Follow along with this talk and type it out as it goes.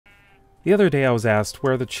The other day I was asked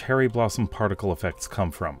where the cherry blossom particle effects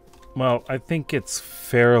come from. Well, I think it's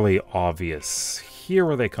fairly obvious. Here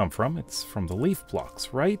where they come from, it's from the leaf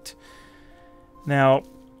blocks, right? Now,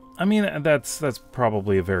 I mean, that's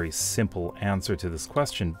probably a very simple answer to this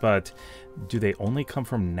question, but do they only come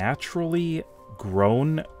from naturally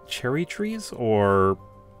grown cherry trees, or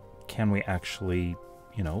can we actually,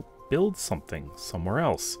 you know, build something somewhere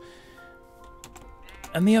else?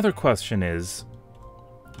 And the other question is,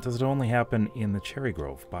 does it only happen in the cherry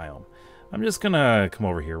grove biome? I'm just gonna come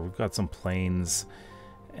over here. We've got some plains,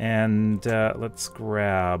 and let's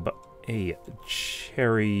grab a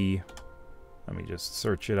cherry. Let me just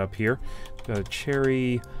search it up here. We've got a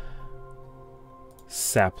cherry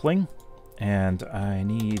sapling, and I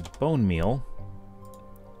need bone meal.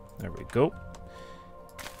 There we go.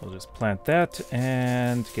 We'll just plant that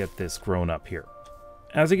and get this grown up here.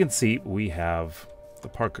 As you can see, we have the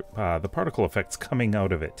particle effects coming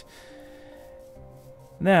out of it.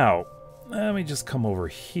 Now, let me just come over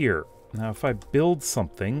here. Now, if I build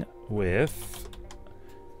something with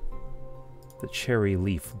the cherry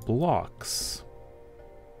leaf blocks,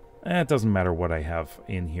 it doesn't matter what I have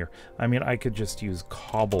in here. I mean, I could just use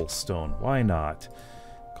cobblestone. Why not?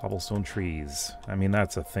 Cobblestone trees. I mean,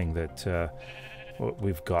 that's a thing that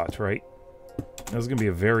we've got, right? This is going to be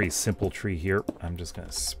a very simple tree here. I'm just going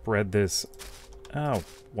to spread this out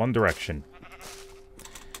one direction.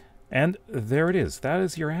 And there it is. That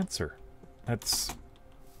is your answer. That's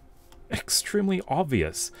extremely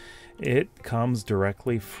obvious. It comes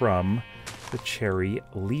directly from the cherry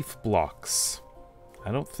leaf blocks.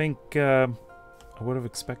 I don't think I would have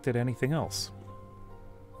expected anything else.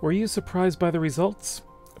 Were you surprised by the results?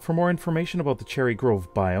 For more information about the cherry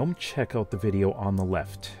grove biome, check out the video on the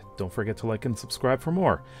left. Don't forget to like and subscribe for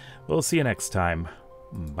more. We'll see you next time.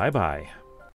 Bye-bye.